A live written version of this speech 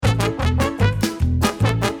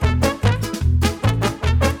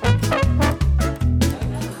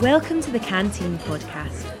Welcome to the Canteen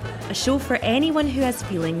Podcast, a show for anyone who has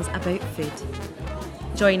feelings about food.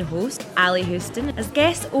 Join host Ali Houston as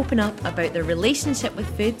guests open up about their relationship with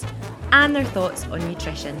food and their thoughts on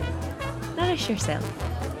nutrition. Nourish yourself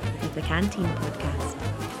with the Canteen Podcast.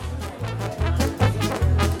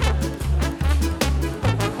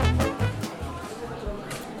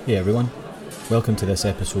 Hey everyone, welcome to this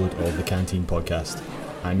episode of the Canteen Podcast.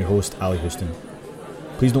 I'm your host Ali Houston.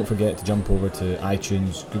 Please don't forget to jump over to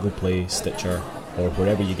iTunes, Google Play, Stitcher, or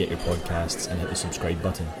wherever you get your podcasts and hit the subscribe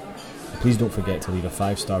button. Please don't forget to leave a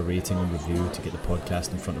 5-star rating and review to get the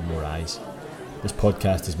podcast in front of more eyes. This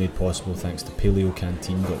podcast is made possible thanks to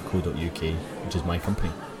paleocanteen.co.uk, which is my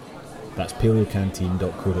company. That's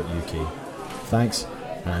paleocanteen.co.uk. Thanks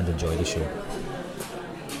and enjoy the show.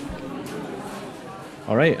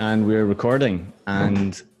 All right, and we're recording,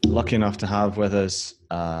 and lucky enough to have with us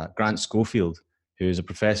Grant Schofield, who's a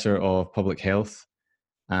professor of public health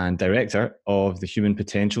and director of the Human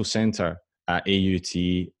Potential Centre at AUT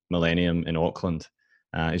Millennium in Auckland.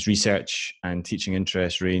 His research and teaching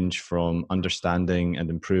interests range from understanding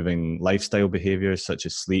and improving lifestyle behaviours such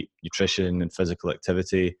as sleep, nutrition and physical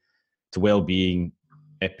activity to well-being,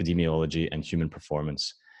 epidemiology and human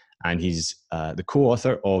performance. And he's the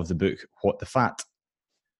co-author of the book, What the Fat?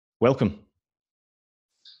 Welcome.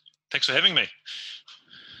 Thanks for having me.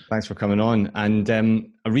 Thanks for coming on. And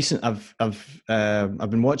I've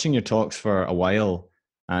been watching your talks for a while,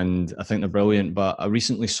 and I think they're brilliant. But I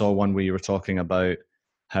recently saw one where you were talking about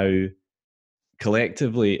how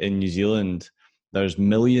collectively in New Zealand, there's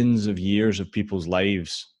millions of years of people's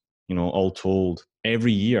lives, all told,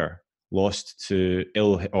 every year lost to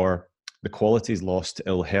or the qualities lost to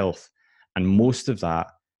ill health, and most of that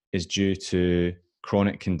is due to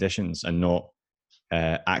chronic conditions and not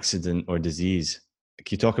accident or disease.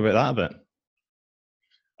 Can you talk about that a bit?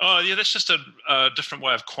 Oh, yeah, that's just a different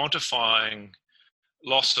way of quantifying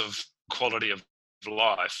loss of quality of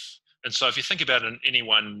life. And so if you think about it in any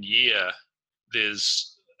one year,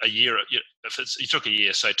 there's a year, you took a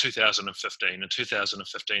year, say 2015. In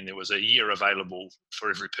 2015, there was a year available for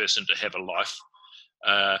every person to have a life.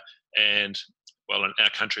 And, well, in our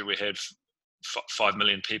country, we had 5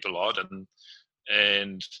 million people odd,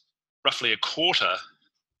 and roughly a quarter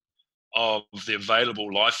of the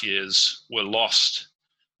available life years were lost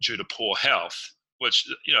due to poor health, which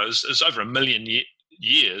is over 1 million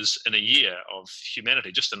years in a year of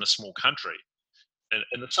humanity just in a small country.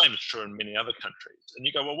 And the same is true in many other countries. And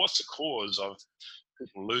you go, well, what's the cause of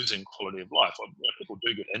people losing quality of life? Well, people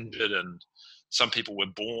do get injured, and some people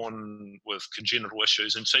were born with congenital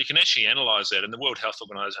issues. And so you can actually analyse that, and the World Health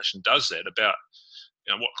Organization does that, about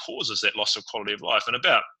what causes that loss of quality of life. And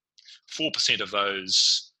about 4% of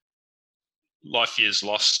those life years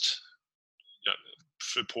lost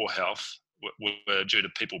for poor health were due to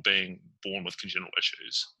people being born with congenital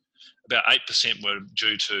issues. About 8% were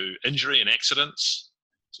due to injury and accidents.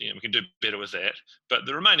 So, we can do better with that. But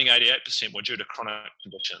the remaining 88% were due to chronic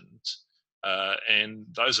conditions. And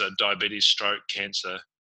those are diabetes, stroke, cancer,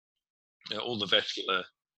 all the vascular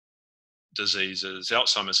diseases,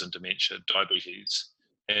 Alzheimer's and dementia, diabetes.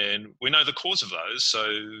 And we know the cause of those. So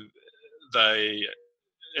they,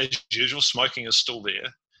 as usual, smoking is still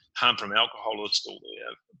there. Harm from alcohol is still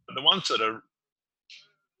there. But the ones that are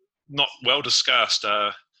not well discussed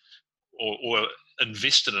or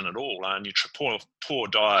invested in at all are poor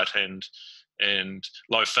diet and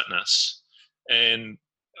low fitness. And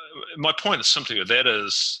my point is simply with that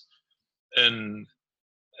is, and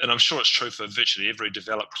I'm sure it's true for virtually every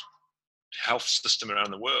developed health system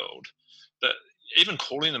around the world, that even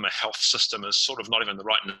calling them a health system is sort of not even the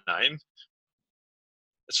right name.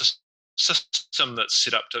 It's a system that's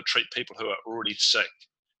set up to treat people who are already sick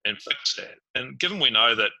and fix that. And given we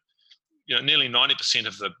know that nearly 90%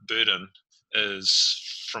 of the burden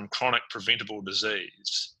is from chronic preventable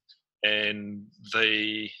disease, and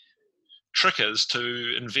the trick is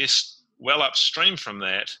to invest well upstream from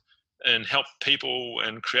that and help people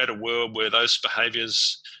and create a world where those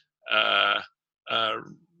behaviours are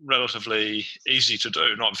relatively easy to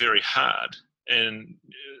do, not very hard. And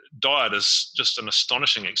diet is just an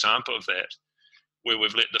astonishing example of that, where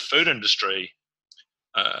we've let the food industry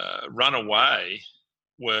run away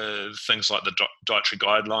with things like the dietary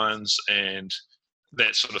guidelines and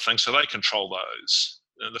that sort of thing. So they control those.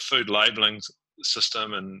 The food labelling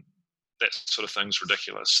system and that sort of thing is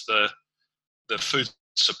ridiculous. The food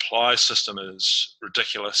supply system is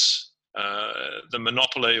ridiculous. The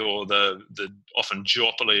monopoly or the often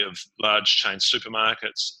duopoly of large chain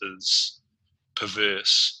supermarkets is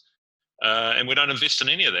perverse. And we don't invest in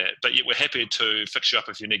any of that, but yet we're happy to fix you up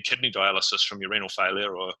if you need kidney dialysis from your renal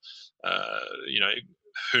failure, or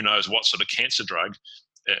who knows what sort of cancer drug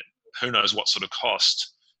at who knows what sort of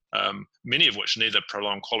cost, many of which neither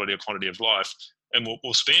prolong quality or quantity of life. And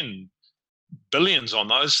we'll spend billions on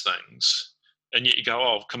those things, and yet you go,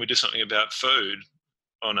 oh, can we do something about food?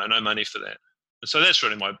 Oh, no money for that. And so that's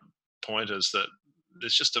really my point, is that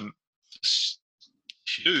there's just a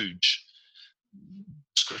huge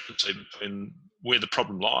discrepancy between where the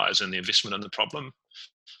problem lies and the investment in the problem.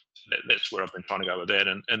 That's where I've been trying to go with that.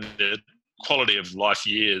 And the quality of life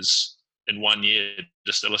years in 1 year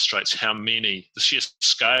just illustrates the sheer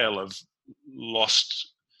scale of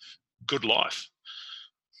lost good life.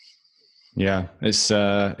 Yeah, it's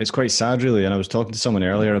quite sad, really. And I was talking to someone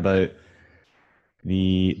earlier about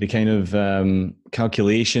the kind of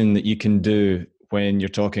calculation that you can do when you're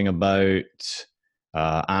talking about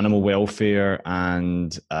animal welfare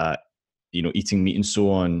and eating meat and so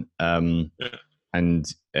on,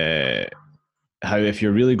 and how if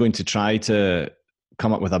you're really going to try to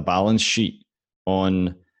come up with a balance sheet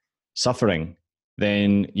on suffering,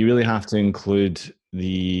 then you really have to include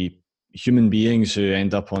the human beings who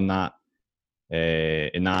end up on that,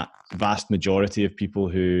 in that vast majority of people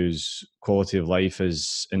whose quality of life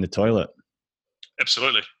is in the toilet.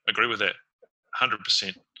 Absolutely, agree with that,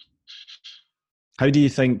 100%. How do you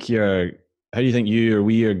think you or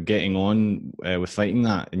we are getting on with fighting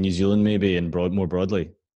that in New Zealand, maybe, and more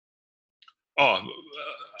broadly?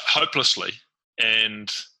 Hopelessly,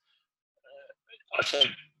 and I think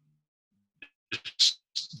it's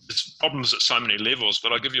problems at so many levels.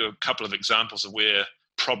 But I'll give you a couple of examples of where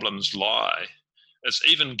problems lie. It's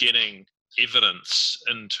even getting evidence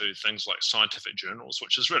into things like scientific journals,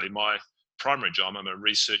 which is really my primary job. I'm a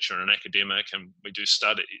researcher and an academic, and we do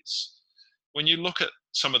studies. When you look at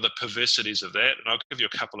some of the perversities of that, and I'll give you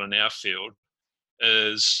a couple in our field,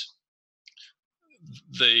 is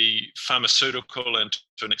the pharmaceutical and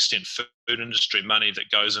to an extent food industry money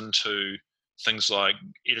that goes into things like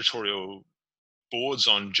editorial boards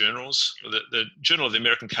on journals. The Journal of the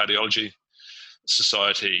American Cardiology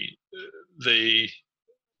Society, there's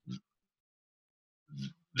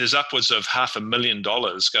upwards of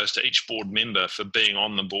 $500,000 goes to each board member for being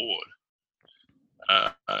on the board.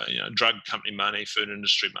 Drug company money, food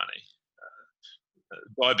industry money.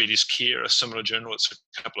 Diabetes Care, a similar journal, it's a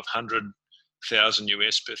couple of $100,000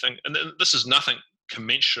 US per thing. And this is nothing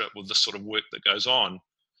commensurate with the sort of work that goes on.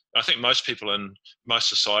 I think most people in most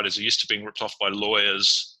societies are used to being ripped off by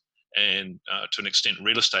lawyers and to an extent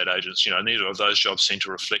real estate agents. Neither of those jobs seem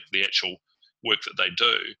to reflect the actual work that they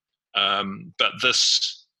do. But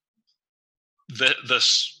this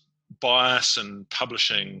bias in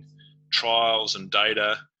publishing trials and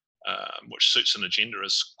data, which suits an agenda,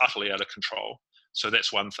 is utterly out of control. So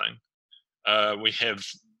that's one thing. We have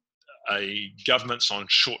governments on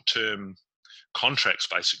short-term contracts,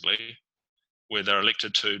 basically, where they're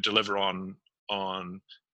elected to deliver on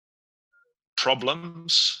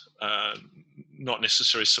problems, not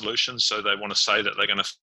necessary solutions. So they want to say that they're going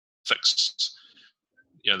to fix,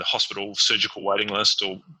 the hospital surgical waiting list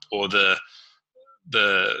or the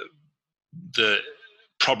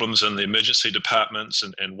problems in the emergency departments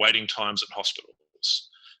and waiting times at hospitals.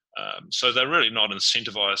 So they're really not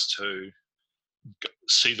incentivized to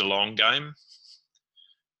see the long game.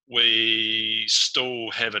 We still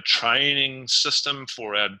have a training system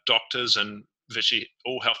for our doctors and virtually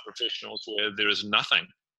all health professionals where there is nothing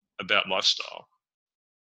about lifestyle.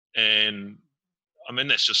 And I mean,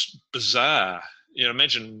 that's just bizarre.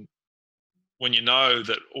 Imagine when you know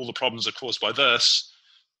that all the problems are caused by this,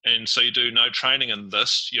 and so you do no training in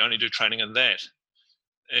this, you only do training in that.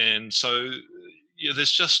 And so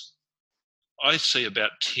there's just, I see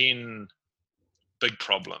about 10 big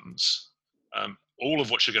problems, all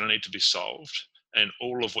of which are going to need to be solved and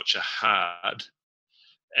all of which are hard.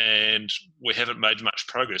 And we haven't made much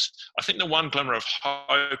progress. I think the one glimmer of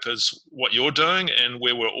hope is what you're doing and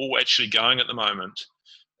where we're all actually going at the moment,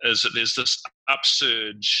 is that there's this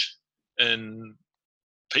upsurge in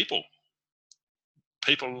people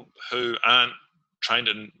who aren't trained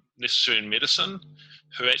necessarily in medicine,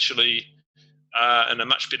 who actually are in a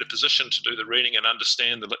much better position to do the reading and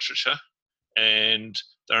understand the literature, and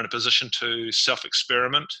they're in a position to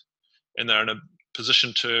self-experiment, and they're in a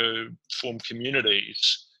position to form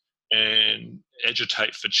communities and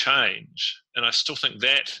agitate for change. And I still think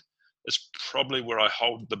that is probably where I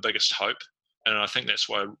hold the biggest hope. And I think that's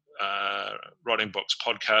why writing books,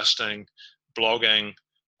 podcasting, blogging,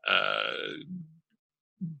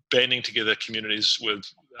 banding together communities with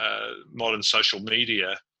modern social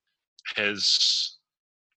media has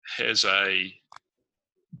a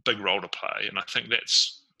big role to play. And I think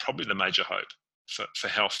that's probably the major hope for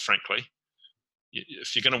health, frankly.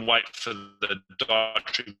 if you're going to wait for the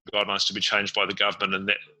dietary guidelines to be changed by the government, and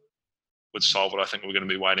that would solve it, I think we're going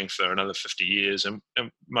to be waiting for another 50 years, and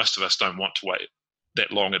most of us don't want to wait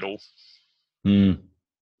that long at all.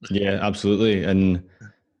 Yeah, absolutely. And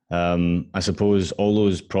I suppose all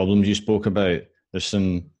those problems you spoke about, there's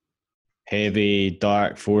some heavy,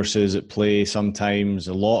 dark forces at play sometimes,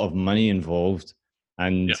 a lot of money involved.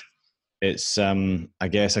 And it's, I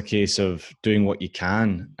guess, a case of doing what you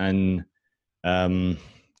can and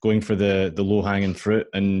going for the low-hanging fruit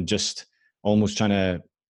and just almost trying to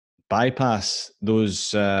bypass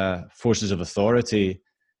those forces of authority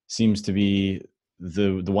seems to be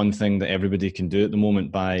the one thing that everybody can do at the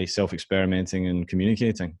moment by self-experimenting and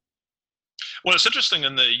communicating. Well, it's interesting,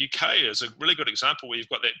 in the UK is a really good example where you've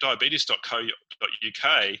got that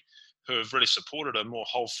diabetes.co.uk who have really supported a more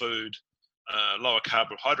whole food, lower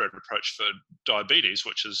carbohydrate approach for diabetes,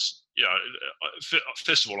 which is,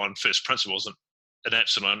 first of all, on first principles, an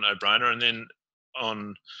absolute no-brainer, and then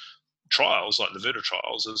on trials like the Virta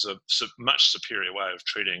trials is a much superior way of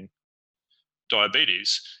treating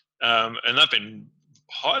diabetes. And they've been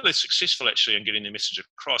highly successful actually in getting their message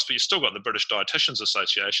across, but you've still got the British Dietitians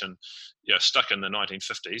Association, stuck in the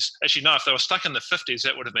 1950s. Actually, no, if they were stuck in the 50s,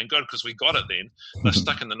 that would have been good because we got it then. They're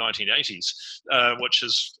stuck in the 1980s, which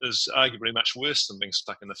is arguably much worse than being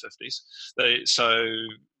stuck in the 50s. So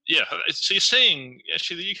you're seeing,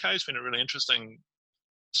 actually, the UK has been a really interesting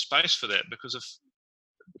space for that because of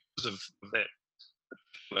that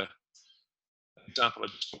example I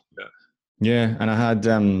just talked about. Yeah, and I had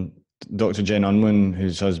Dr. Jen Unwin,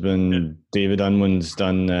 whose husband David Unwin's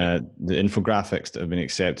done the infographics that have been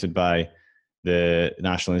accepted by the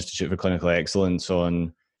National Institute for Clinical Excellence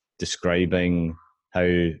on describing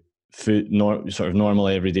how food, sort of normal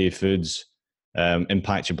everyday foods,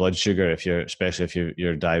 impact your blood sugar especially if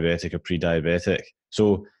you're diabetic or pre-diabetic.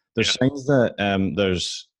 So there's signs that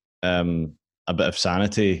there's a bit of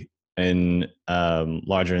sanity in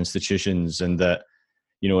larger institutions, and that,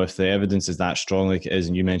 if the evidence is that strong like it is,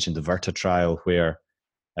 and you mentioned the Virta trial, where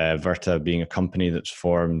Virta being a company that's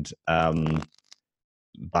formed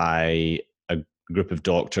by a group of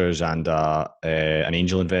doctors and an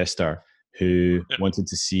angel investor who wanted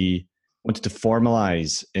to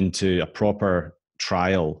formalize into a proper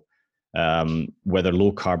trial whether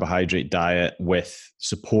low carbohydrate diet with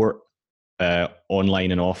support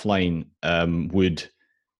online and offline would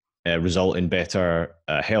result in better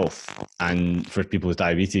health and for people with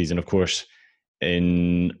diabetes. And of course,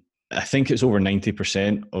 I think it's over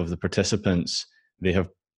 90% of the participants, they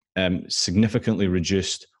have significantly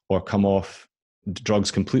reduced or come off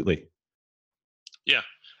drugs completely. Yeah.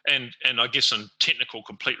 And I guess in technical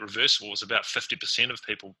complete reversible was about 50% of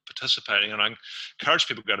people participating. And I encourage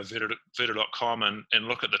people to go to Virta.com and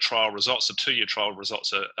look at the trial results. The 2-year trial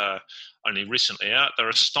results are only recently out. They're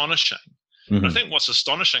astonishing. Mm-hmm. I think what's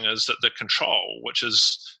astonishing is that the control, which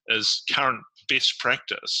is current best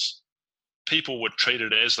practice, people were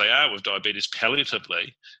treated as they are with diabetes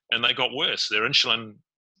palliatively, and they got worse. Their insulin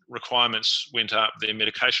requirements went up, their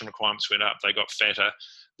medication requirements went up, they got fatter,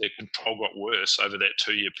 their control got worse over that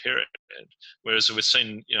 2-year period. Whereas we've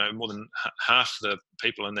seen, more than half the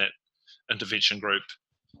people in that intervention group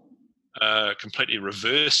completely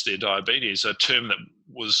reverse their diabetes, a term that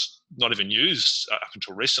was not even used up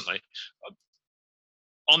until recently.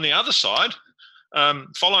 On the other side,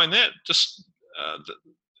 following that, just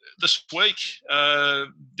this week,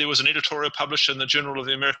 there was an editorial published in the Journal of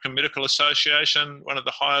the American Medical Association, one of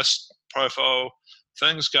the highest profile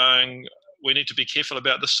things, going, we need to be careful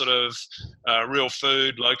about this sort of real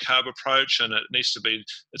food, low carb approach, and it's a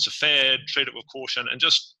fad, treat it with caution, and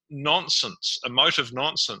just nonsense, emotive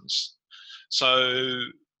nonsense. So,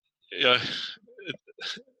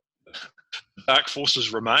 dark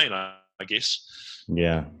forces remain, I guess.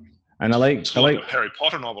 Yeah. And I like a Harry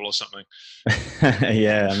Potter novel or something.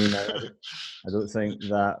 Yeah, I mean, I don't think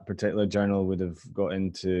that particular journal would have got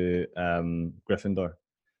into Gryffindor.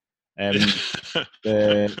 I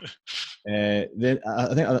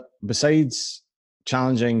think besides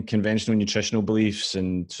challenging conventional nutritional beliefs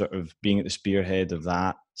and sort of being at the spearhead of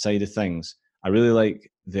that side of things, I really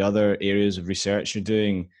like the other areas of research you're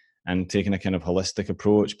doing and taking a kind of holistic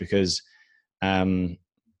approach, because my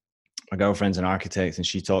girlfriend's an architect and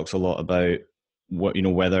she talks a lot about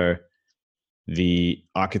whether the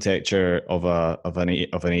architecture of an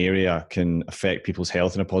area can affect people's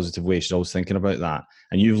health in a positive way. She's always thinking about that.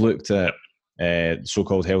 And you've looked at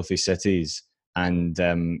so-called healthy cities and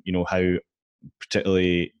how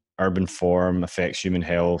particularly urban form affects human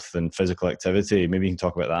health and physical activity. Maybe you can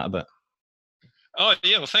talk about that a bit. Oh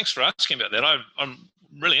yeah, well, thanks for asking about that. I'm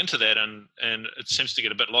really into that, and it seems to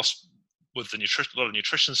get a bit lost with the a lot of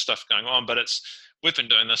nutrition stuff going on, but we've been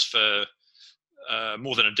doing this for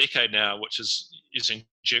more than a decade now, which is using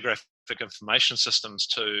geographic information systems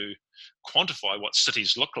to quantify what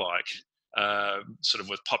cities look like, sort of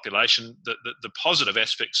with population. The positive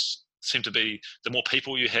aspects seem to be the more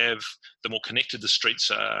people you have, the more connected the streets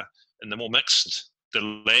are, and the more mixed the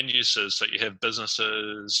land uses, that you have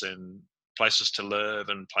businesses and places to live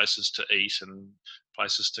and places to eat and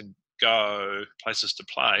places to go, places to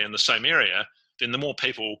play in the same area, then the more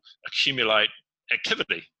people accumulate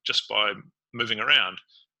activity just by moving around.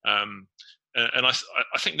 And I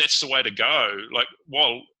think that's the way to go. Like,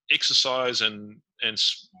 while exercise and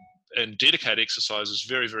dedicated exercise is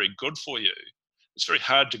very, very good for you, it's very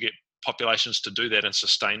hard to get populations to do that and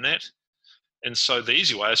sustain that. And so the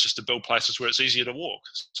easy way is just to build places where it's easier to walk.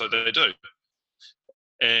 So they do.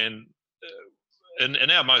 And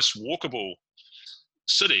in our most walkable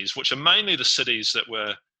cities, which are mainly the cities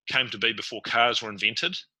that came to be before cars were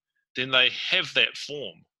invented, then they have that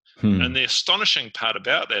form. And the astonishing part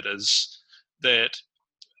about that is that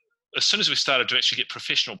as soon as we started to actually get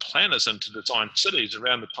professional planners in to design cities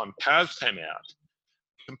around the time cars came out,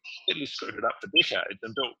 completely screwed it up for decades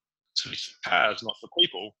and built cities for cars, not for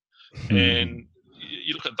people. And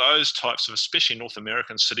you look at those types of, especially North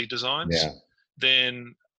American city designs,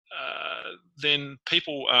 then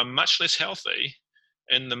people are much less healthy,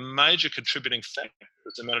 and the major contributing factor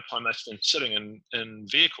is the amount of time they spend sitting in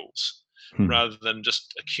vehicles rather than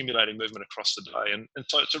just accumulating movement across the day. And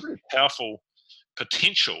so it's a really powerful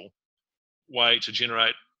potential way to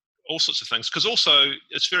generate all sorts of things, because also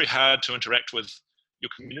it's very hard to interact with your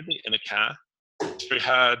community in a car. It's very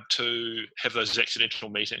hard to have those accidental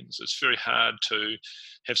meetings. It's very hard to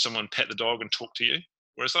have someone pat the dog and talk to you,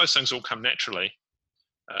 whereas those things all come naturally.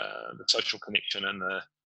 The social connection and the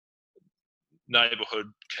neighbourhood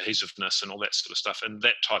cohesiveness and all that sort of stuff in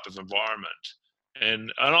that type of environment.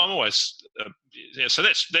 And I'm always, so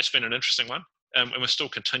that's been an interesting one. And we still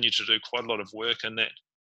continue to do quite a lot of work in that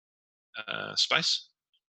space.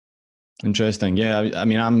 Interesting. Yeah. I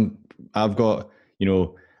mean, I've got,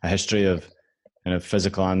 a history of kind of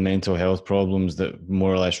physical and mental health problems that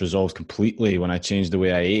more or less resolved completely when I changed the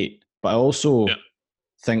way I ate. But I also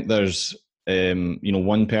think there's,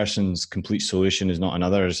 one person's complete solution is not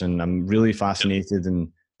another's. And I'm really fascinated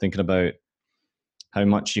in thinking about how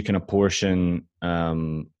much you can apportion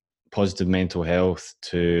positive mental health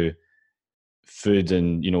to food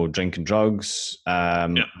and, drink and drugs,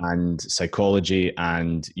 and psychology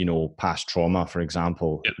and, past trauma, for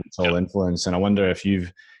example, it's all influence. And I wonder if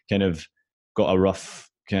you've kind of got a rough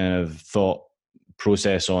kind of thought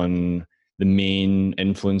process on the main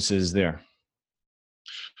influences there.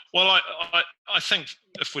 Well, I think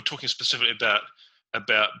if we're talking specifically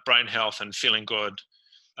about brain health and feeling good,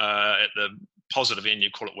 at the positive end, you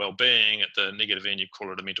call it well-being. At the negative end, you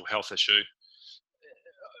call it a mental health issue.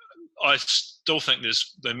 I still think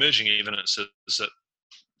there's the emerging evidence is that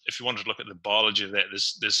if you wanted to look at the biology of that,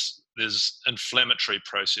 there's inflammatory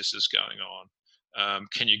processes going on.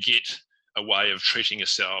 Can you get a way of treating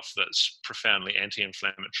yourself that's profoundly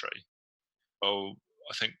anti-inflammatory? Well,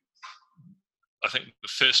 I think the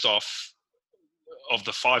first off of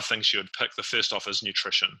the 5 things you would pick, the first off is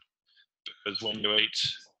nutrition, because when you eat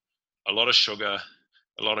a lot of sugar,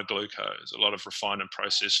 a lot of glucose, a lot of refined and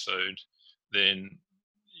processed food, then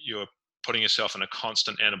you're putting yourself in a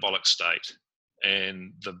constant anabolic state.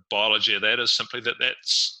 And the biology of that is simply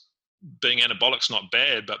that's being anabolic's not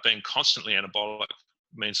bad, but being constantly anabolic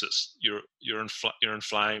means that you're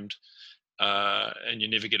inflamed, and you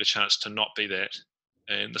never get a chance to not be that.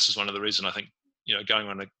 And this is one of the reasons I think going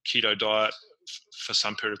on a keto diet for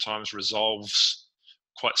some period of time resolves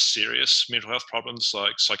quite serious mental health problems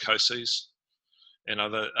like psychoses and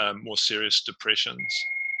other more serious depressions.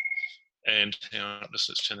 And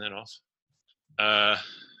let's turn that off.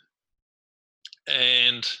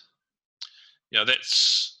 And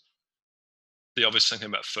that's the obvious thing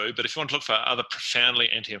about food. But if you want to look for other profoundly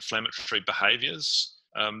anti-inflammatory behaviours,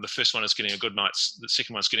 the first one is getting a good night's. The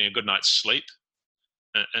second one is getting a good night's sleep,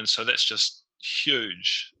 and so that's just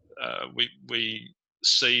huge. We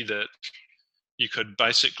see that you could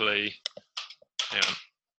basically,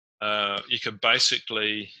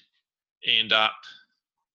 end up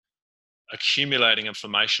accumulating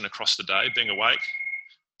inflammation across the day, being awake.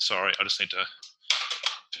 Sorry, I just need to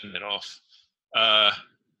turn that off.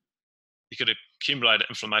 You could accumulate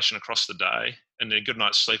inflammation across the day, and a good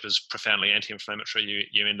night's sleep is profoundly anti-inflammatory.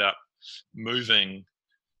 You end up moving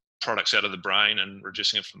products out of the brain and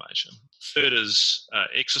reducing inflammation. Third is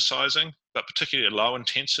exercising, but particularly at low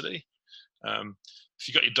intensity. If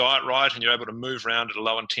you've got your diet right and you're able to move around at a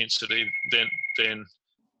low intensity, then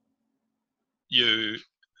you.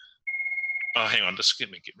 Oh, hang on, just let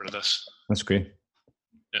me get rid of this. That's great.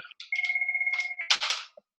 Yeah.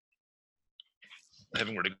 I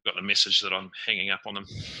haven't really got the message that I'm hanging up on them.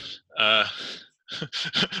 In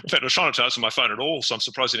fact, I was trying to answer my phone at all, so I'm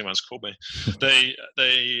surprised anyone's called me. If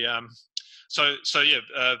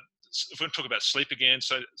we talk about sleep again,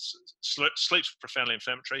 so sleep's profoundly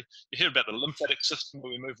inflammatory. You hear about the lymphatic system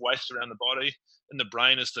where we move waste around the body. In the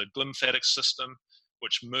brain is the glymphatic system,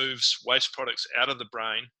 which moves waste products out of the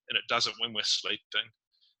brain, and it does it when we're sleeping.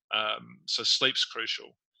 So sleep's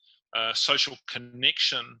crucial. Social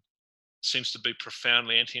connection seems to be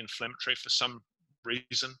profoundly anti-inflammatory for some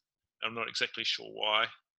reason. I'm not exactly sure why.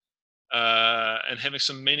 And having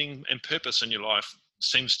some meaning and purpose in your life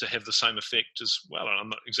seems to have the same effect as well, and I'm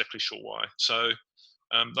not exactly sure why. So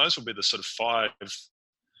those will be the sort of 5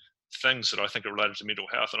 things that I think are related to mental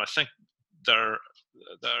health, and I think they're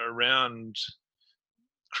around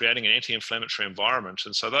creating an anti-inflammatory environment.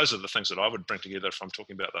 And so those are the things that I would bring together if I'm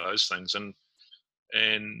talking about those things. And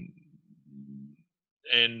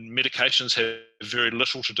medications have very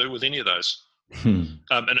little to do with any of those. And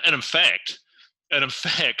in fact, you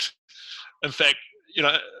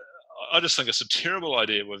know, I just think it's a terrible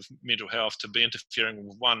idea with mental health to be interfering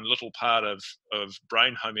with one little part of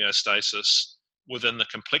brain homeostasis within the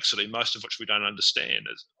complexity, most of which we don't understand.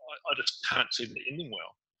 I just can't see that ending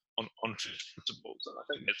well on first principles, and I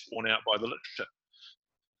think that's borne out by the literature.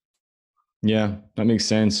 Yeah, that makes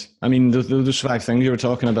sense. I mean, those 5 things you were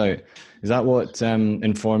talking about, is that what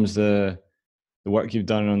informs the work you've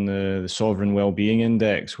done on the Sovereign Wellbeing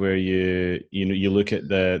Index, where you look at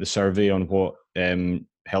the survey on what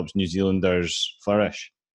helps New Zealanders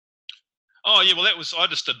flourish? Oh yeah, well I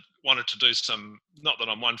just wanted to do some, not that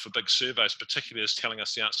I'm one for big surveys particularly as telling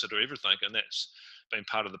us the answer to everything, and that's been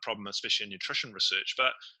part of the problem, especially in nutrition research,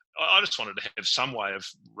 but I just wanted to have some way of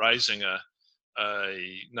raising a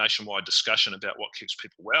nationwide discussion about what keeps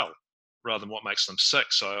people well rather than what makes them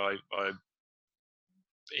sick. So I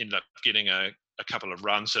ended up getting a couple of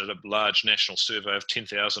runs at a large national survey of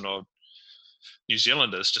 10,000 odd New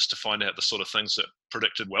Zealanders just to find out the sort of things that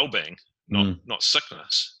predicted well-being, not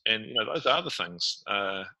sickness. And those are the things.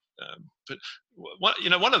 But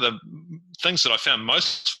one of the things that I found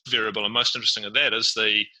most variable and most interesting of that is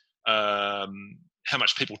the how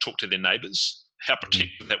much people talk to their neighbours, how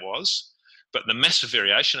protected that was, but the massive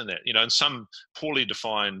variation in that. In some poorly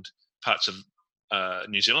defined parts of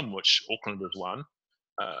New Zealand, which Auckland is one,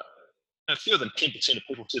 fewer than 10% of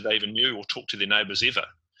people said they even knew or talked to their neighbours ever.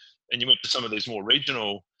 And you went to some of these more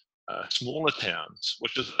regional, smaller towns,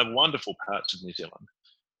 which is wonderful parts of New Zealand.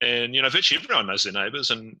 And, virtually everyone knows their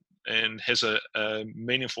neighbours and has a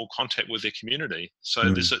meaningful contact with their community.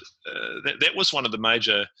 So there's that was one of the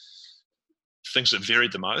major things that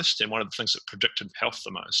varied the most, and one of the things that predicted health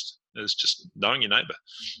the most is just knowing your neighbour.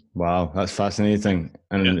 Wow, that's fascinating.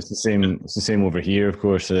 And it's the same. Yeah. It's the same over here, of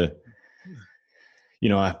course. I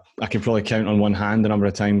can probably count on one hand the number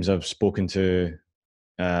of times I've spoken to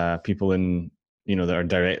people in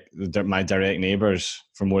that are my direct neighbours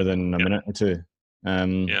for more than a minute or two.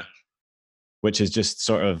 Which is just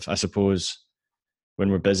sort of, I suppose, when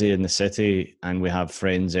we're busy in the city and we have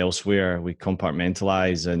friends elsewhere, we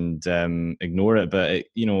compartmentalize and ignore it. But I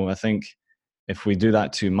think if we do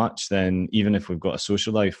that too much, then even if we've got a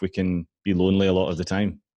social life, we can be lonely a lot of the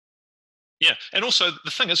time. Yeah, and also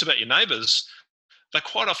the thing is about your neighbours, they're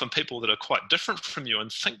quite often people that are quite different from you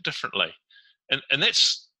and think differently, and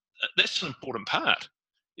that's an important part.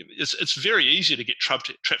 It's very easy to get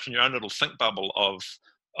trapped in your own little think bubble of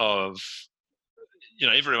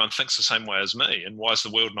everyone thinks the same way as me, and why is the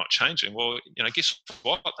world not changing? Well, guess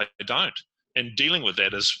what? They don't, and dealing with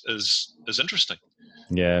that is interesting.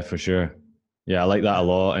 Yeah, for sure. Yeah, I like that a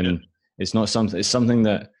lot, and it's something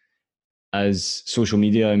that as social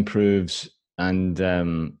media improves and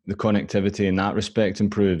the connectivity in that respect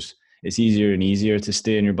improves, it's easier and easier to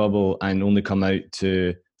stay in your bubble and only come out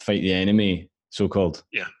to fight the enemy, so-called.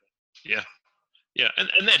 Yeah,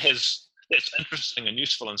 and that's interesting and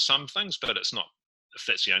useful in some things, but it's not. If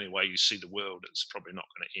that's the only way you see the world, it's probably not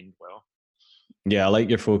going to end well. Yeah, I like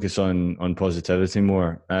your focus on positivity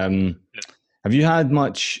more. Have you had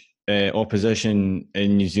much opposition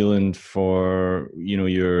in New Zealand for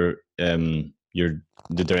the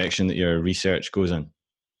direction that your research goes in?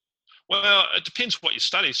 Well, it depends what you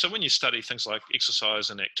study. So when you study things like exercise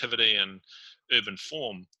and activity and urban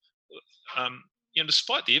form,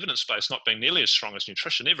 despite the evidence base not being nearly as strong as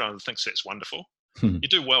nutrition, everyone thinks that's wonderful. You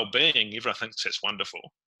do well-being, everyone thinks that's wonderful.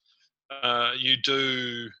 You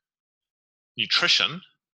do nutrition,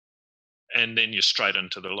 and then you're straight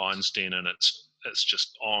into the lion's den, and it's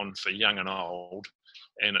just on for young and old,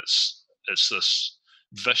 and it's it's this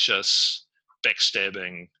vicious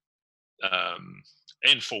backstabbing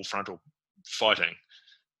and full frontal fighting,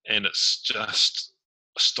 and it's just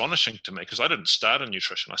astonishing to me because I didn't start in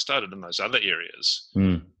nutrition. I started in those other areas,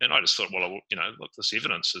 and I just thought, well, look, this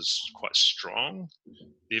evidence is quite strong.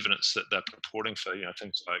 The evidence that they're purporting for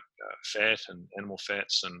things like fat and animal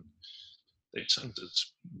fats and these things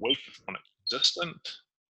is weak, non-existent.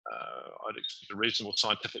 I'd expect a reasonable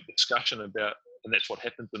scientific discussion about, and that's what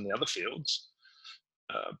happens in the other fields.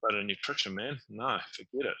 But in nutrition, man, no,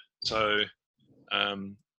 forget it. So I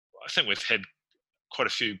think we've had quite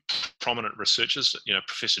a few prominent researchers.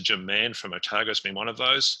 Professor Jim Mann from Otago has been one of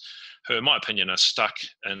those, who, in my opinion, are stuck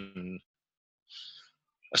in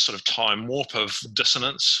a sort of time warp of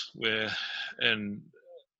dissonance and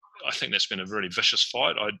I think that's been a really vicious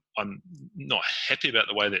fight. I'm not happy about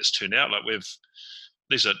the way that's turned out. Like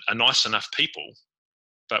these are nice enough people,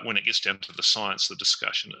 but when it gets down to the science, the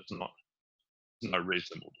discussion is no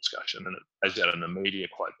reasonable discussion, and it plays out in the media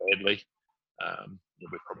quite badly.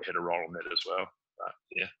 We've probably had a role in that as well. But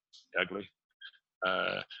yeah, ugly.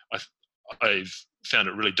 I've found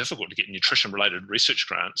it really difficult to get nutrition-related research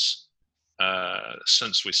grants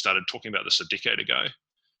since we started talking about this a decade ago.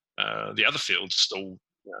 The other fields still,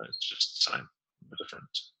 it's just the same, no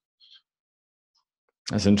different.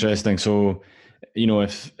 That's interesting. So,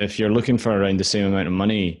 if you're looking for around the same amount of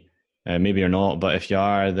money, maybe you're not, but if you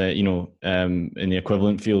are in the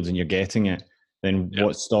equivalent fields and you're getting it, then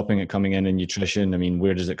what's stopping it coming in nutrition? I mean,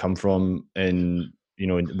 where does it come from? And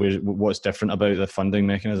what's different about the funding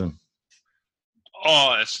mechanism?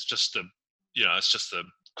 Oh, it's just the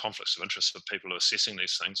conflicts of interest for people who are assessing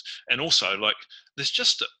these things, and also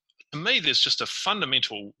to me, there's just a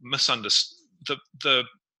fundamental misunderstanding.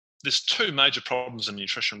 There's two major problems in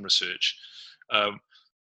nutrition research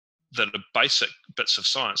that are basic bits of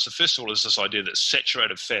science. The first of all is this idea that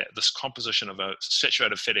saturated fat, this composition of a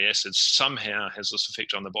saturated fatty acid, somehow has this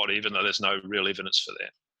effect on the body, even though there's no real evidence for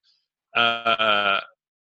that.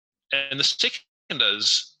 And the second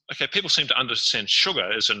is, okay, people seem to understand sugar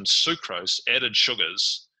as in sucrose, added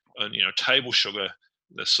sugars, and table sugar,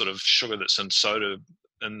 the sort of sugar that's in soda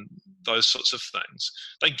and those sorts of things.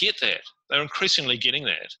 They get that. They're increasingly getting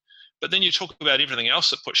that. But then you talk about everything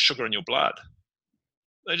else that puts sugar in your blood.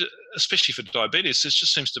 Especially for diabetes, there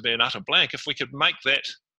just seems to be an utter blank. If we could make that,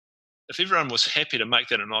 if everyone was happy to make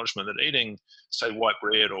that acknowledgement that eating, say, white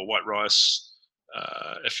bread or white rice,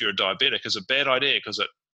 if you're a diabetic, is a bad idea because it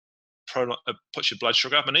puts your blood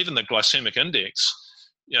sugar up, and even the glycemic index,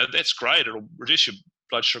 that's great. It'll reduce your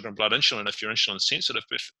blood sugar and blood insulin if you're insulin sensitive.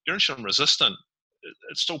 But if you're insulin resistant,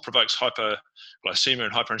 it still provokes hyperglycemia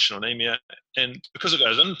and hyperinsulinemia, and because it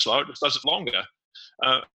goes in slow, it does it longer.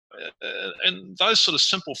 And those sort of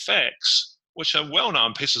simple facts, which are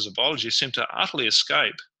well-known pieces of biology, seem to utterly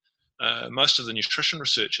escape most of the nutrition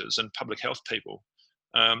researchers and public health people,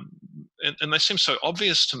 and they seem so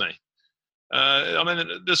obvious to me.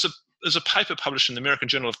 There's a paper published in the American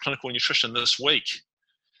Journal of Clinical Nutrition this week,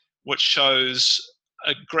 which shows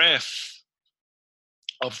a graph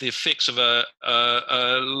of the effects of a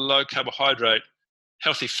low carbohydrate,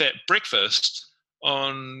 healthy fat breakfast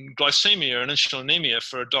on glycemia and insulinemia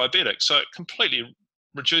for a diabetic. So it completely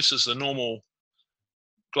reduces the normal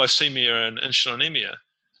glycemia and insulinemia.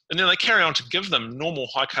 And then they carry on to give them normal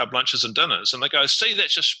high carb lunches and dinners. And they go, see, that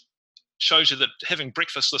just shows you that having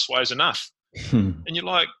breakfast this way is enough. And you're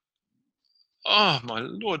like, oh my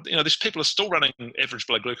Lord, these people are still running average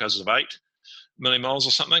blood glucoses of 8 millimoles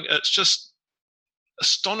or something. It's just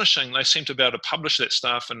astonishing. They seem to be able to publish that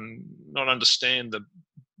stuff and not understand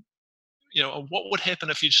what would happen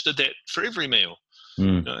if you just did that for every meal.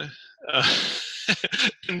 And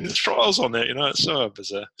there's trials on that. It's so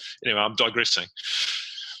bizarre. Anyway, I'm digressing.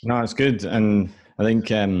 No, it's good, and I think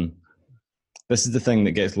this is the thing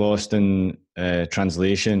that gets lost in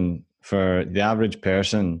translation for the average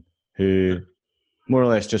person who more or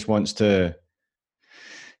less just wants to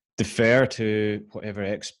defer to whatever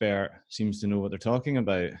expert seems to know what they're talking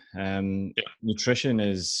about. Nutrition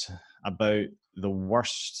is about the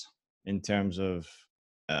worst in terms of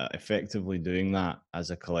effectively doing that as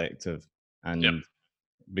a collective, and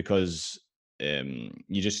because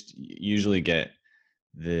you just usually get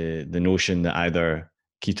the notion that either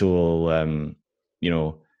keto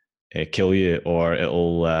will kill you or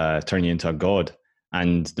it'll turn you into a god,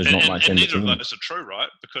 and there's not much in between. And neither of those are true, right?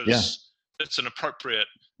 Because it's an appropriate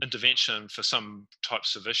intervention for some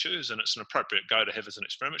types of issues, and it's an appropriate go to have as an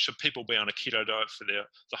experiment. Should people be on a keto diet for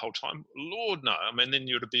the whole time? Lord, no. I mean, then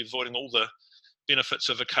you would be avoiding all the benefits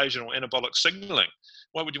of occasional anabolic signaling.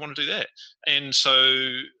 Why would you want to do that? And so,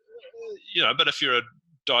 but if you're a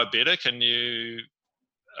diabetic and you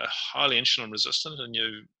are highly insulin resistant and your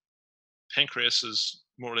pancreas is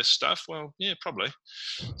more or less stuffed, well, yeah, probably.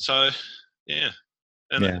 So, yeah.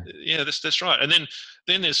 And that's right. And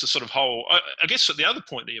then there's the sort of whole, I guess the other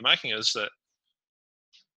point that you're making is that,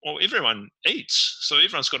 well, everyone eats, so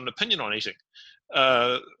everyone's got an opinion on eating,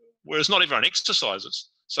 whereas not everyone exercises,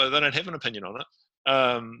 so they don't have an opinion on it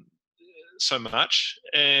so much.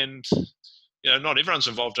 And not everyone's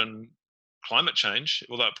involved in climate change,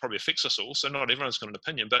 although it probably affects us all. So not everyone's got an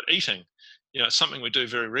opinion. But eating, it's something we do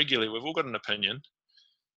very regularly. We've all got an opinion,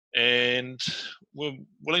 and we're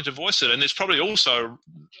willing to voice it. And there's probably also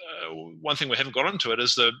one thing we haven't got into it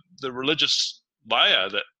is the religious layer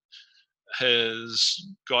that has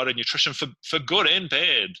guided nutrition for good and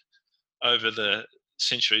bad over the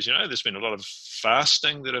centuries. There's been a lot of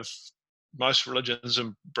fasting that most religions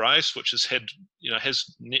embrace, which has had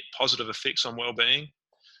has net positive effects on well-being,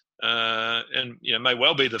 and may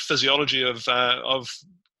well be the physiology of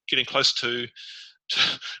getting close to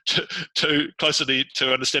closer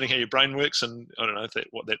to understanding how your brain works, and I don't know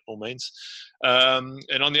what that all means.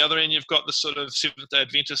 And on the other end, you've got the sort of Seventh-day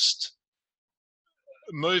Adventist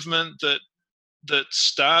movement that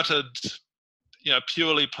started,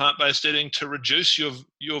 purely plant-based eating to reduce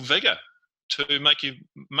your vigor, to make you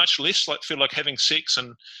much less feel like having sex,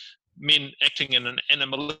 and men acting in an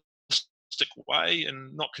animalistic way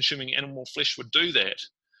and not consuming animal flesh would do that.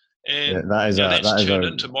 And that's turned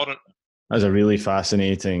into modern. That's a really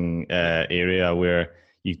fascinating area where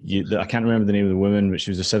I can't remember the name of the woman, but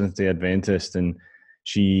she was a Seventh-day Adventist, and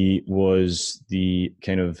she was the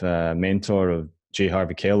kind of mentor of J.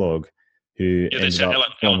 Harvey Kellogg, who that's Alan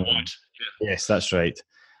White. Yeah. Yes, that's right.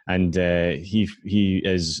 And he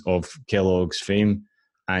is of Kellogg's fame,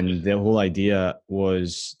 and the whole idea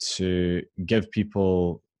was to give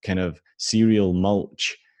people kind of cereal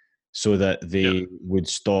mulch so that they would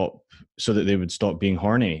stop being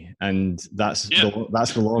horny, and that's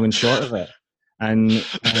the long and short of it. And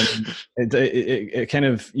it kind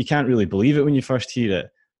of, you can't really believe it when you first hear it,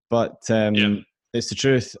 but it's the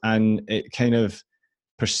truth, and it kind of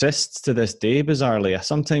persists to this day, bizarrely.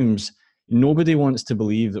 Sometimes nobody wants to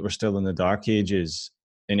believe that we're still in the dark ages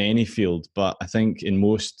in any field, but I think in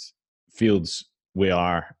most fields we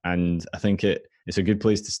are, and I think it's a good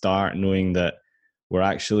place to start, knowing that we're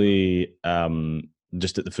actually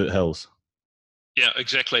just at the foothills. Yeah,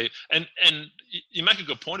 exactly. And you make a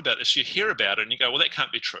good point about this. You hear about it and you go, well, that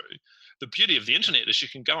can't be true. The beauty of the internet is you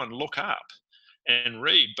can go and look up and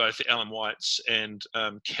read both Ellen White's and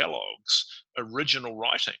Kellogg's original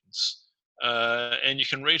writings. And you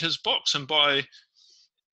can read his books. And by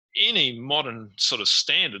any modern sort of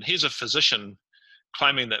standard, here's a physician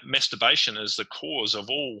claiming that masturbation is the cause of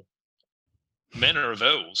all manner of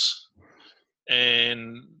ills.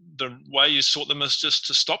 And the way you sort them is just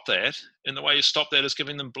to stop that. And the way you stop that is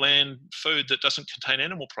giving them bland food that doesn't contain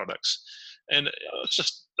animal products. And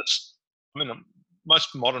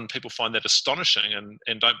most modern people find that astonishing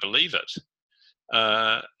and don't believe it.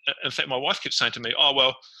 In fact, my wife kept saying to me, oh,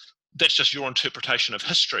 well, that's just your interpretation of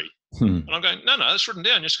history. And I'm going, no, it's written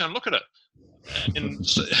down. You're just going to look at it. And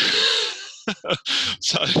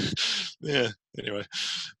so yeah, anyway.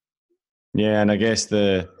 Yeah, and I guess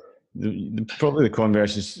probably the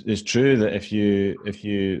converse is true, that if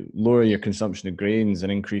you lower your consumption of grains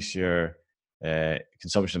and increase your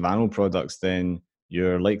consumption of animal products, then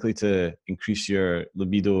you're likely to increase your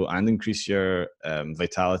libido and increase your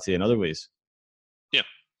vitality in other ways. Yeah,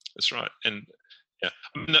 that's right. And yeah,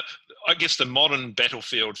 I guess the modern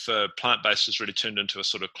battlefield for plant-based has really turned into a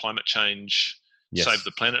sort of climate change, save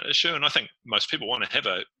the planet issue. And I think most people want to have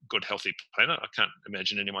a good, healthy planet. I can't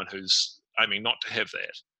imagine anyone who's aiming not to have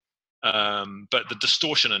that. But the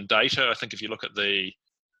distortion in data, I think if you look at the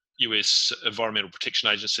US Environmental Protection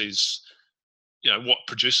Agency's, what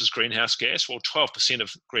produces greenhouse gas? Well, 12%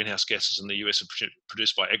 of greenhouse gases in the US are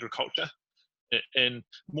produced by agriculture, and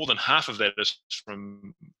more than half of that is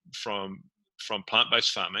from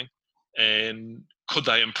plant-based farming. And could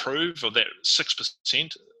they improve? Or that 6%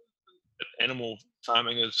 animal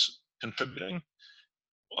farming is contributing?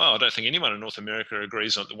 Well, I don't think anyone in North America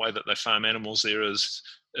agrees on the way that they farm animals there is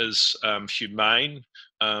humane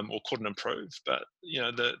or couldn't improve. But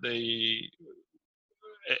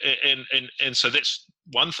and so that's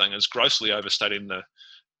one thing, is grossly overstating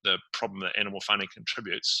the problem that animal farming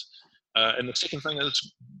contributes. And the second thing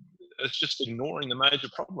is it's just ignoring the major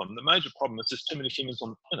problem. The major problem is there's too many humans on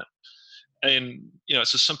the planet. And,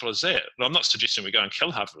 it's as simple as that. But I'm not suggesting we go and kill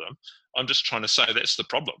half of them. I'm just trying to say that's the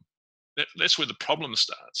problem. That's where the problem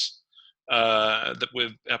starts, that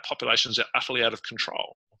our populations are utterly out of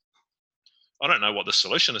control. I don't know what the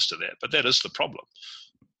solution is to that, but that is the problem.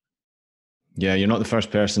 Yeah, you're not the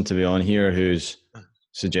first person to be on here who's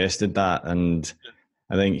suggested that. And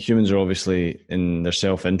I think humans are obviously, in their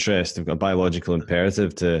self-interest, they've got a biological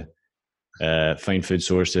imperative to find food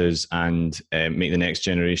sources and make the next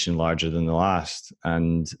generation larger than the last.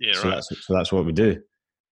 And Yeah, so right. that's what we do.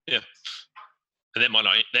 Yeah, and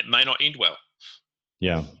that may not end well.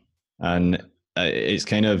 Yeah, and it's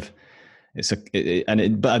kind of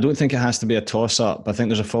but I don't think it has to be a toss up. I think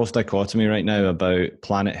there's a false dichotomy right now about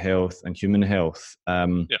planet health and human health. Yeah.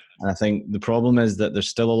 And I think the problem is that there's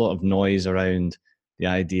still a lot of noise around the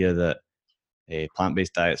idea that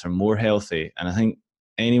plant-based diets are more healthy. And I think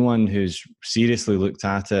anyone who's seriously looked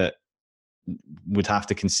at it would have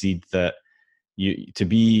to concede that to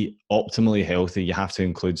be optimally healthy, you have to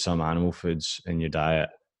include some animal foods in your diet.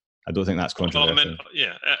 I don't think that's controversial. Well, I mean,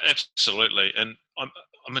 yeah, absolutely. And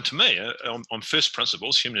to me, on first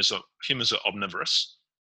principles, humans are omnivorous.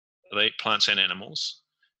 They eat plants and animals,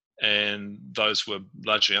 and those were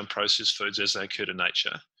largely unprocessed foods as they occurred in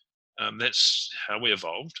nature. That's how we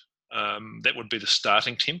evolved. That would be the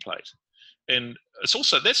starting template. And it's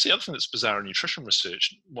also, that's the other thing that's bizarre in nutrition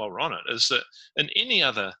research, while we're on it, is that in any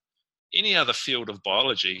other field of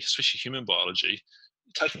biology, especially human biology,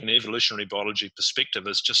 taking an evolutionary biology perspective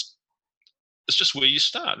is just where you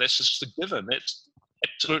start. That's just a given. That's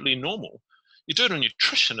absolutely normal. You do it in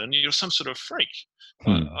nutrition and you're some sort of freak.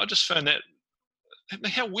 I just found that,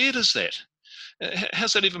 how weird is that?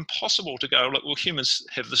 How's that even possible to go, look, well, humans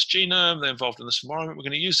have this genome, they're involved in this environment, we're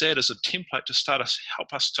going to use that as a template to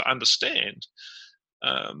help us to understand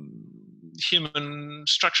human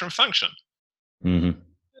structure and function. Mm-hmm.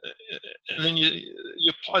 And then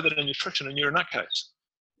you apply that in nutrition and you're a nutcase.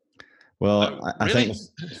 Well, I really?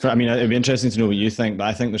 think, I mean, it'd be interesting to know what you think, but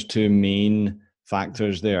I think there's two main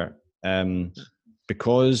factors there.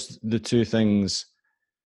 Because the two things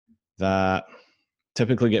that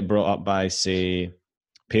typically get brought up by, say,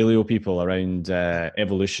 paleo people around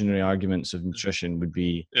evolutionary arguments of nutrition would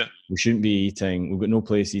be, we've got no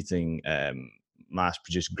place eating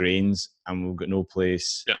mass-produced grains, and we've got no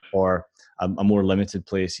place or a more limited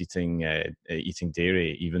place eating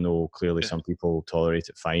dairy, even though clearly some people tolerate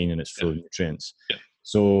it fine and it's full of nutrients.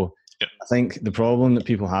 So I think the problem that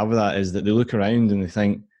people have with that is that they look around and they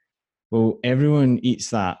think, well, everyone eats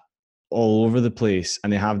that all over the place,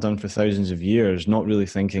 and they have done for thousands of years, not really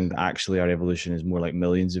thinking that actually our evolution is more like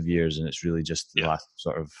millions of years, and it's really just the last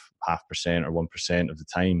sort of 0.5% or 1% of the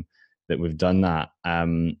time that we've done that,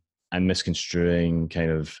 and misconstruing kind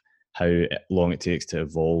of how long it takes to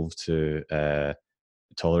evolve to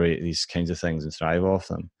tolerate these kinds of things and thrive off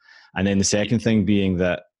them. And then the second thing being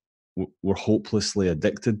that we're hopelessly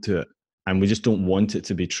addicted to it, and we just don't want it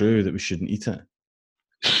to be true that we shouldn't eat it.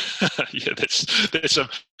 Yeah, that's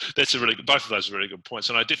a really good, both of those are really good points,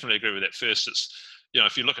 and I definitely agree with that. First, it's,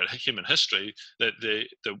 if you look at human history, that the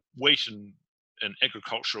wheat and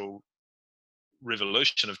agricultural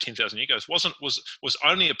revolution of 10,000 years ago was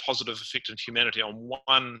only a positive effect in humanity on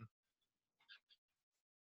one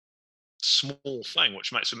small thing,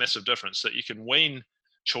 which makes a massive difference, that you can wean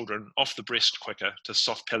children off the breast quicker to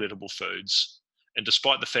soft palatable foods. And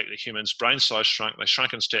despite the fact that humans' brain size shrunk, they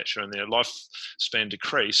shrunk in stature and their lifespan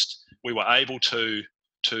decreased, we were able to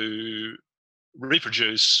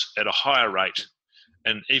reproduce at a higher rate.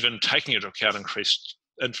 And even taking into account increased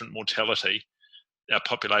infant mortality, our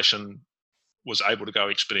population was able to go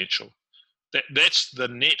exponential. That's the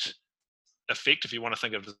net effect, if you want to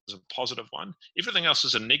think of it as a positive one. Everything else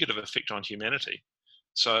is a negative effect on humanity.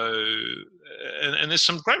 So, and there's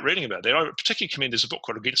some great reading about that. I particularly commend, there's a book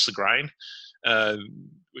called Against the Grain,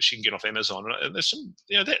 which you can get off Amazon. And there's some,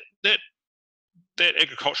 that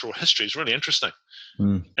agricultural history is really interesting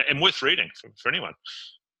and worth reading for anyone.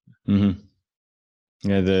 Mm-hmm.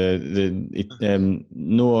 Yeah, the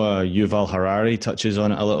Noah Yuval Harari touches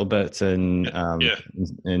on it a little bit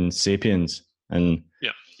in *Sapiens*, and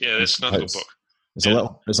that's another good book. It's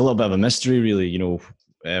a little bit of a mystery, really.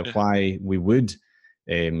 Why we would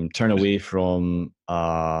turn away from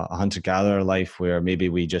a hunter-gatherer life where maybe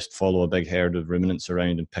we just follow a big herd of ruminants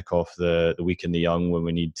around and pick off the weak and the young when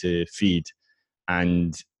we need to feed,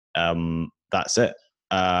 and that's it,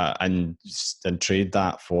 and trade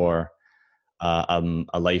that for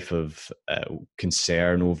a life of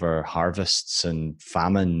concern over harvests and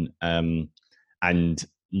famine and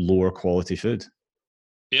lower quality food.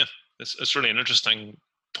 Yeah, it's really an interesting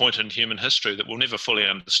point in human history that we'll never fully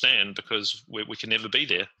understand because we can never be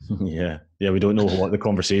there. Yeah, we don't know what the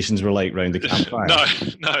conversations were like around the campfire.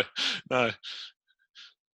 No.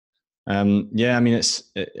 I mean,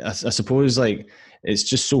 I suppose, like, it's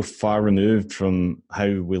just so far removed from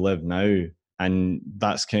how we live now, And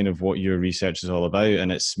that's kind of what your research is all about.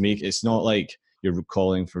 And it's not like you're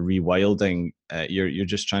calling for rewilding. You're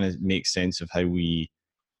just trying to make sense of how we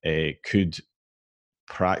could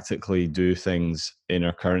practically do things in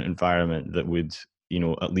our current environment that would,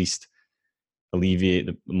 at least alleviate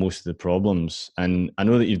most of the problems. And I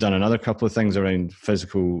know that you've done another couple of things around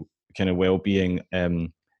physical kind of well-being,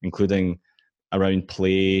 including around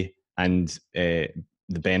play and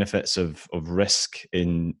the benefits of risk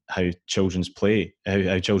in how children play.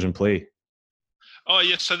 Oh,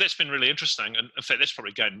 yeah. So that's been really interesting, and in fact, that's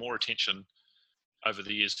probably gained more attention over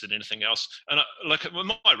the years than anything else. And like with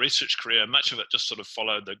my research career, much of it just sort of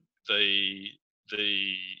followed the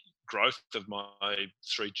growth of my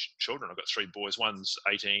three children. I've got three boys. One's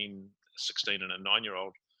 18, 16, and a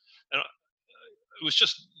 9-year-old. And it was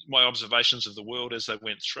just my observations of the world as they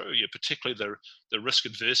went through. Yeah, particularly the risk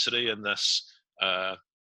adversity and this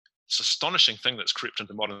astonishing thing that's crept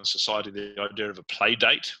into modern society, the idea of a play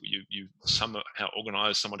date. You somehow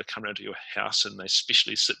organise someone to come around to your house and they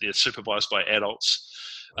specially sit there supervised by adults.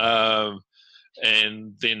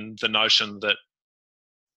 And then the notion that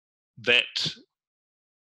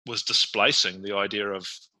was displacing the idea of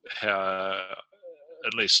how,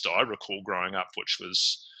 at least I recall growing up, which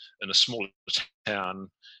was in a small town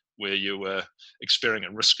where you were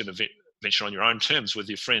experiencing risk and adventure on your own terms with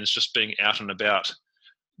your friends, just being out and about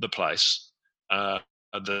the place. The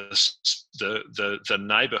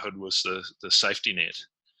neighbourhood was the safety net.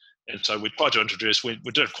 And so we tried to introduce, we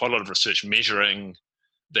did quite a lot of research measuring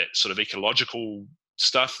that sort of ecological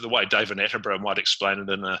stuff, the way David Attenborough might explain it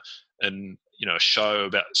in a show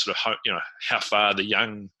about sort of how far the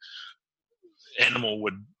young animal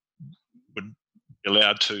would be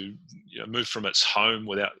allowed to move from its home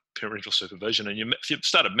without parental supervision. And if you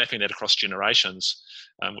started mapping that across generations,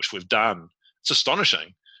 which we've done, it's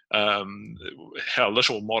astonishing how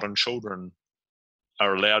little modern children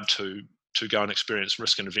are allowed to go and experience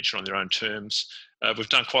risk and adventure on their own terms. We've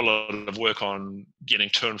done quite a lot of work on getting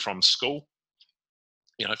to and from school.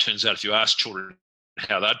 It turns out if you ask children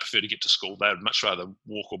how they'd prefer to get to school, they would much rather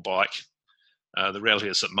walk or bike. The reality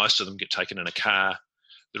is that most of them get taken in a car.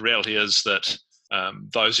 The reality is that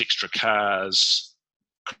those extra cars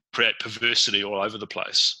create perversity all over the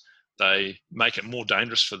place. They make it more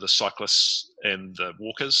dangerous for the cyclists and the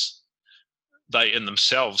walkers. They in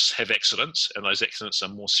themselves have accidents, and those accidents are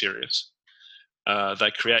more serious.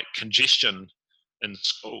 They create congestion in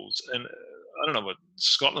schools. And I don't know what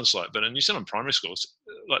Scotland's like, but in New Zealand primary schools,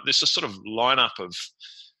 like there's this sort of lineup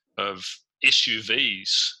of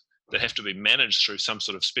SUVs that have to be managed through some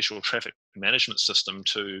sort of special traffic management system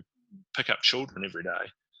to pick up children every day.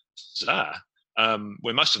 It's bizarre.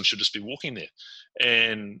 Where most of them should just be walking there.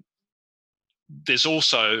 And there's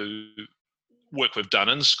also work we've done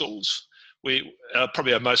in schools.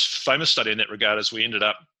 Probably our most famous study in that regard is we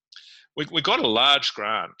got a large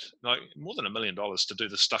grant, like more than $1 million, to do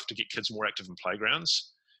this stuff to get kids more active in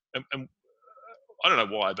playgrounds. And I don't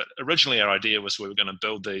know why, but originally our idea was we were going to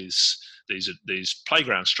build these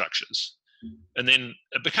playground structures. And then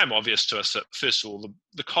it became obvious to us that, first of all,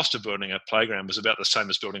 the cost of building a playground was about the same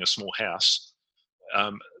as building a small house.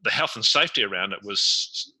 The health and safety around it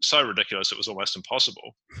was so ridiculous it was almost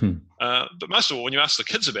impossible. But most of all, when you ask the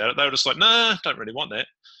kids about it, they were just like, nah, don't really want that.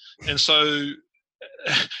 And so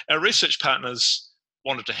our research partners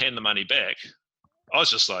wanted to hand the money back. I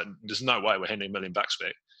was just like, there's no way we're handing $1 million back.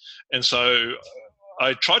 And so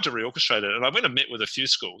I tried to reorchestrate it, and I went and met with a few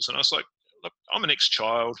schools, and I was like, look, I'm an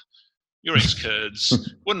ex-child, you're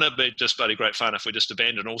ex-kids. Wouldn't it be just bloody great fun if we just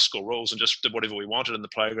abandoned all school rules and just did whatever we wanted in the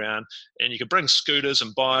playground? And you could bring scooters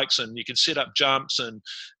and bikes, and you could set up jumps, and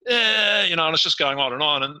and it's just going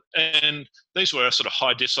on. And these were sort of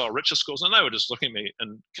high decile, richer schools, and they were just looking at me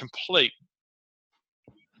in complete,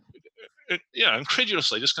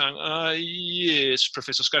 incredulously, just going, yes,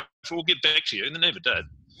 Professor Schofield, we'll get back to you. And they never did.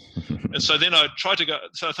 And so then I tried to go,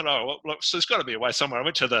 so I thought, look, so there's got to be a way somewhere. I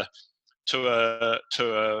went to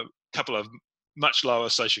a couple of much lower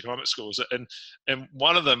socioeconomic schools, and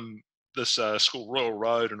one of them, this school, Royal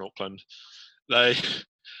Road in Auckland, they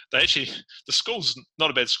actually, the school's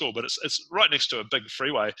not a bad school, but it's right next to a big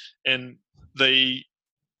freeway, and the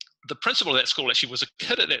principal of that school actually was a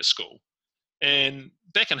kid at that school. And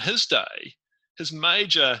back in his day, his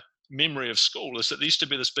major memory of school is that there used to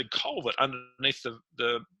be this big culvert underneath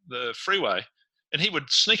the freeway, and he would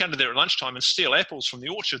sneak under there at lunchtime and steal apples from the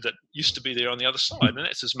orchard that used to be there on the other side. And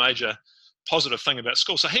that's his major positive thing about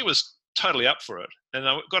school. So he was totally up for it. And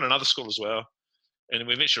I got another school as well, and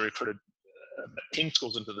we eventually recruited 10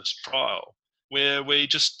 schools into this trial where we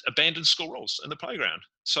just abandoned school rules in the playground.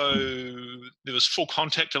 So there was full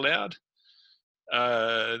contact allowed.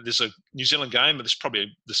 there's a New Zealand game, and there's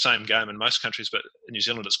probably the same game in most countries, but in New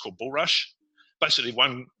Zealand it's called bull rush. Basically,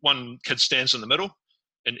 one kid stands in the middle,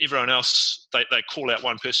 and everyone else, they call out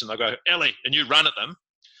one person. They go, Ellie, and you run at them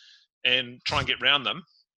and try and get round them.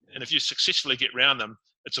 And if you successfully get round them,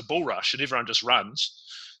 it's a bull rush, and everyone just runs.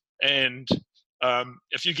 And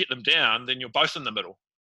if you get them down, then you're both in the middle.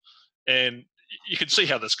 And you can see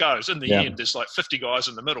how this goes. In the end, there's like 50 guys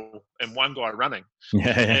in the middle and one guy running.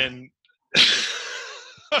 And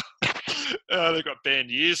they got banned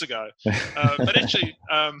years ago. But actually,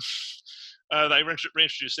 they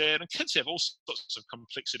reintroduced that, and kids have all sorts of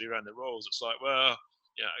complexity around the rules. It's like, well,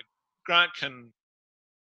 Grant can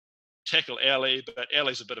tackle Ellie, but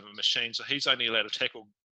Ellie's a bit of a machine, so he's only allowed to tackle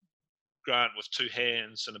Grant with two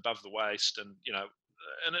hands and above the waist, and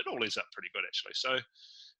and it all ends up pretty good actually. So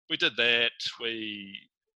we did that. We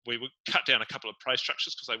would cut down a couple of prey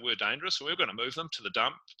structures because they were dangerous, so we were going to move them to the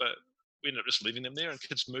dump, but we ended up just leaving them there, and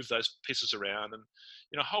kids moved those pieces around, and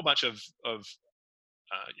a whole bunch of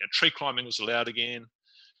tree climbing was allowed again,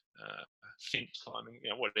 fence climbing,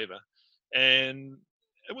 whatever, and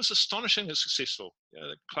it was astonishingly successful.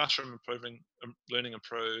 The classroom learning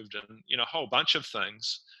improved, and a whole bunch of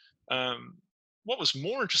things. What was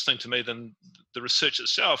more interesting to me than the research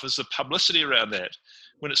itself is the publicity around that.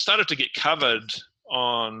 When it started to get covered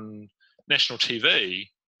on national TV,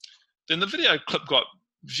 then the video clip got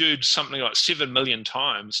viewed something like 7 million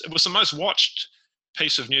times. It was the most watched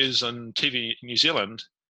piece of news on TV in New Zealand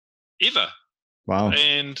ever. Wow.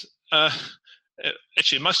 And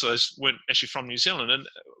actually, most of those weren't actually from New Zealand. And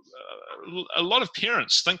a lot of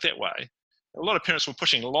parents think that way. A lot of parents were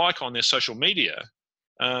pushing like on their social media.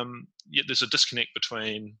 Yet there's a disconnect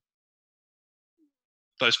between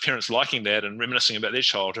those parents liking that and reminiscing about their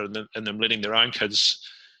childhood, and them letting their own kids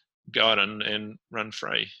go out and run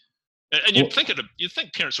free. And you'd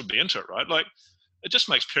think parents would be into it, right? Like, it just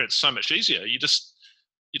makes parents so much easier. You just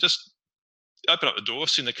open up the door,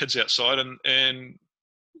 send the kids outside, and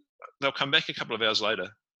they'll come back a couple of hours later.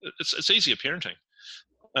 It's easier parenting.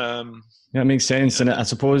 It makes sense. And I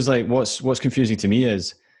suppose like what's confusing to me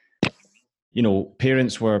is,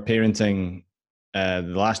 parents were parenting the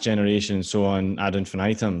last generation and so on ad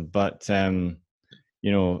infinitum, but ever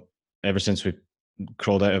since we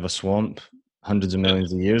crawled out of a swamp hundreds of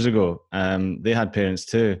millions of years ago, they had parents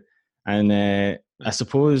too. And I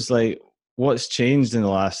suppose like what's changed in the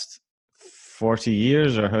last 40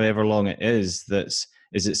 years or however long it is,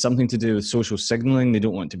 is it something to do with social signaling? They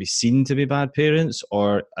don't want to be seen to be bad parents,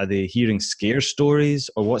 or are they hearing scare stories,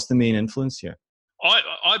 or what's the main influence here?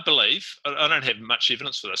 I believe, I don't have much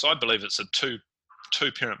evidence for this, I believe it's a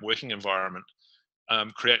two-parent working environment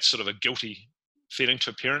creates sort of a guilty feeling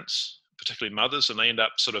to parents, particularly mothers, and they end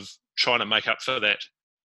up sort of trying to make up for that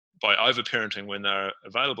by over-parenting when they're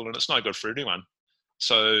available, and it's no good for anyone.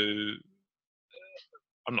 So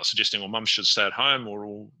I'm not suggesting all mums should stay at home or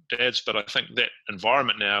all dads, but I think that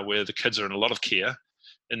environment now where the kids are in a lot of care,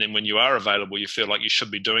 and then when you are available, you feel like you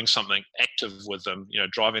should be doing something active with them,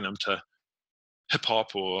 driving them to hip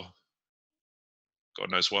hop or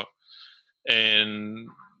God knows what. And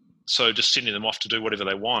so just sending them off to do whatever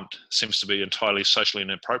they want seems to be entirely socially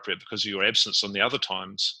inappropriate because of your absence on the other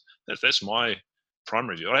times. That's my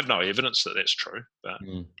primary view. I have no evidence that that's true. But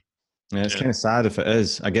it's kind of sad if it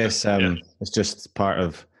is. I guess it's just part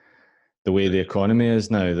of the way the economy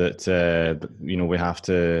is now that, we have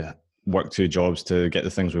to work two jobs to get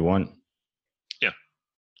the things we want. Yeah.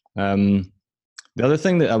 The other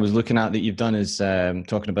thing that I was looking at that you've done is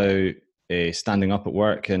talking about standing up at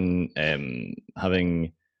work and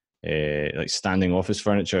having like standing office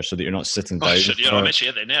furniture so that you're not sitting down. I'm actually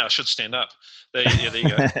at that now. I should stand up. There you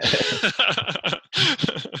go.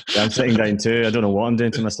 I'm sitting down too. I don't know what I'm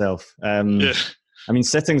doing to myself. I mean,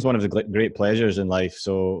 sitting's one of the great pleasures in life.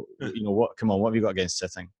 So, what have you got against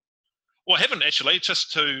sitting? Well, I haven't actually,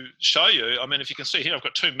 just to show you. I mean, if you can see here, I've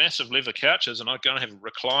got two massive leather couches and I'm going to have a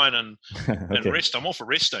recline and rest. I'm all for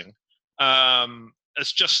resting.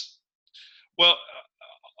 It's just,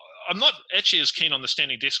 I'm not actually as keen on the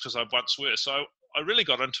standing desk as I once were. So I really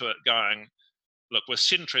got into it going, look, we're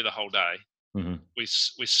sedentary the whole day. Mm-hmm. We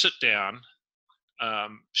sit down.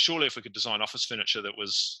 Surely if we could design office furniture that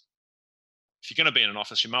was, if you're going to be in an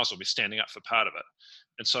office, you might as well be standing up for part of it.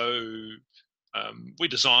 And so we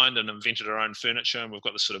designed and invented our own furniture, and we've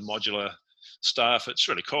got this sort of modular stuff. It's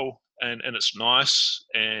really cool and it's nice.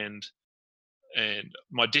 And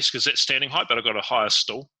my desk is at standing height, but I've got a higher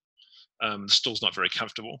stool. The stool's not very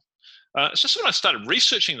comfortable. It's just when I started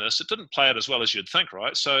researching this, it didn't play out as well as you'd think,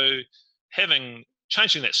 right? So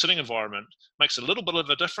changing that sitting environment makes a little bit of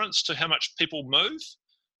a difference to how much people move,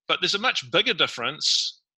 but there's a much bigger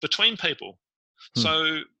difference between people.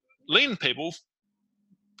 So lean people,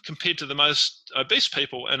 compared to the most obese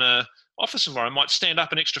people in a office environment, might stand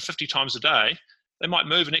up an extra 50 times a day. They might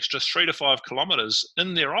move an extra 3 to 5 kilometers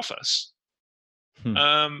in their office.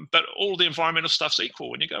 But all the environmental stuff's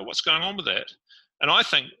equal. And you go, what's going on with that? And I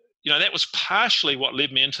think, that was partially what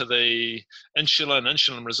led me into the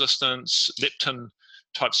insulin resistance, leptin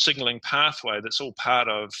type signaling pathway that's all part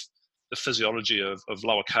of the physiology of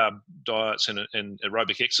lower carb diets and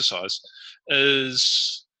aerobic exercise,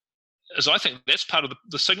 is I think that's part of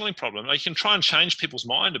the signaling problem. You can try and change people's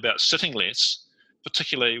mind about sitting less,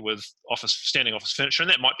 particularly with standing office furniture, and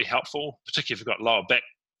that might be helpful, particularly if you've got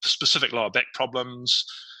specific lower back problems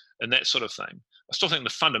and that sort of thing. I still think the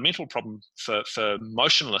fundamental problem for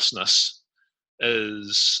motionlessness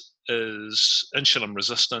is insulin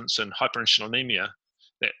resistance and hyperinsulinemia,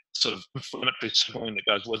 that sort of inflammatory signaling that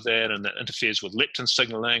goes with that, and that interferes with leptin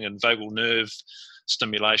signaling and vagal nerve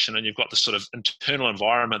stimulation. And you've got this sort of internal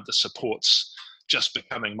environment that supports just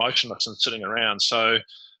becoming motionless and sitting around. So,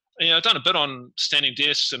 I've done a bit on standing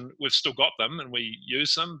desks, and we've still got them and we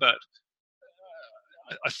use them, but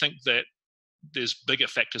I think that there's bigger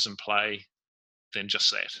factors in play than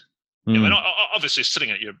just that. And obviously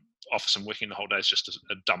sitting at your office and working the whole day is just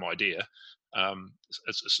a dumb idea.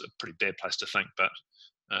 It's a pretty bad place to think, but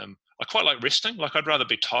I quite like resting. Like, I'd rather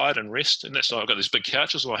be tired and rest, and that's why I've got these big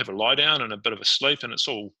couches where I have a lie down and a bit of a sleep, and it's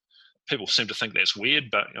all, people seem to think that's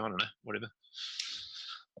weird, but I don't know, whatever.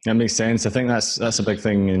 That makes sense. I think that's a big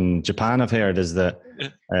thing in Japan, I've heard, is that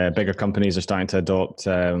bigger companies are starting to adopt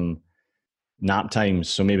nap times.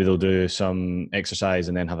 So maybe they'll do some exercise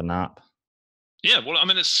and then have a nap. Yeah, well, I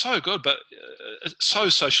mean, it's so good, but it's so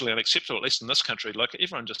socially unacceptable, at least in this country. Like,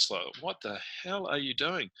 everyone just like, what the hell are you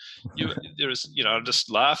doing? I'm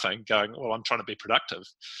just laughing, going, well, I'm trying to be productive.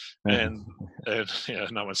 And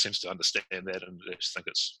no one seems to understand that, and they just think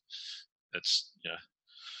it's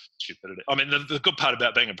stupidity. I mean, the good part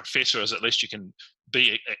about being a professor is at least you can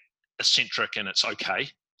be eccentric and it's okay.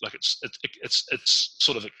 Like, it's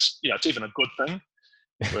sort of, it's even a good thing.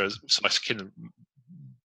 Whereas I can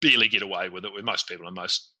barely get away with it with most people and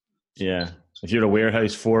most. Yeah. If you're a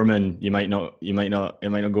warehouse foreman, it might not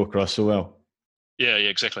go across so well. Yeah,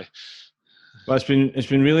 exactly. Well, it's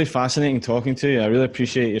been really fascinating talking to you. I really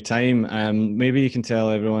appreciate your time. Maybe you can tell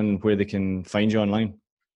everyone where they can find you online.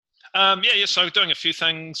 So doing a few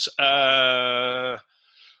things. I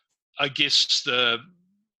guess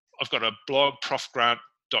I've got a blog,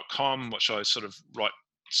 profgrant.com, which I sort of write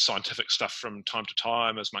scientific stuff from time to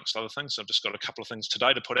time, as amongst other things. So I've just got a couple of things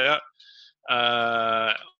today to put out.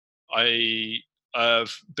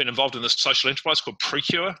 I've been involved in this social enterprise called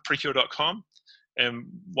precure.com. And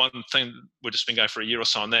one thing, we've just been going for a year or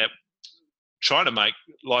so on that, trying to make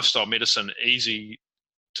lifestyle medicine easy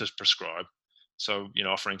to prescribe. So,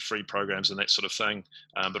 offering free programs and that sort of thing,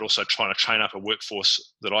 but also trying to train up a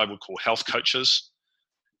workforce that I would call health coaches,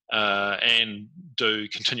 and do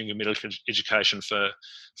continuing medical education for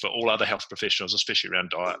all other health professionals, especially around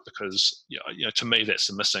diet, because to me that's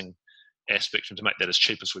the missing aspect, and to make that as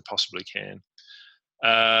cheap as we possibly can.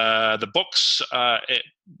 The books are at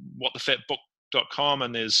whatthefatbook.com,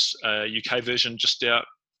 and there's a UK version just out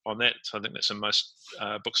on that. So I think that's in most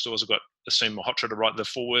bookstores. I've got Asim Malhotra to write the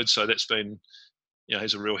foreword, so that's been,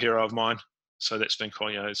 he's a real hero of mine. So that's been cool.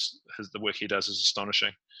 The work he does is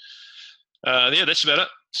astonishing. That's about it.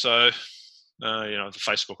 So, the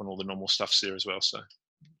Facebook and all the normal stuff's there as well. So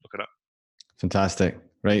look it up. Fantastic.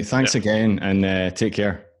 Right. Thanks again, and take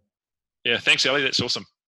care. Yeah. Thanks, Ali. That's awesome.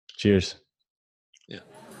 Cheers. Yeah.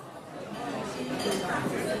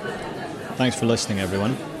 Thanks for listening,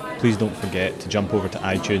 everyone. Please don't forget to jump over to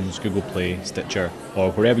iTunes, Google Play, Stitcher,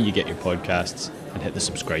 or wherever you get your podcasts, and hit the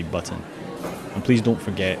subscribe button. And please don't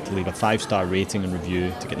forget to leave a 5-star rating and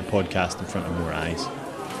review to get the podcast in front of more eyes.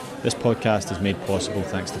 This podcast is made possible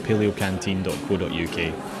thanks to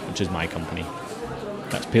paleocanteen.co.uk, which is my company.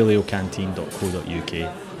 That's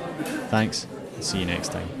paleocanteen.co.uk. Thanks, and see you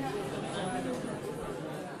next time.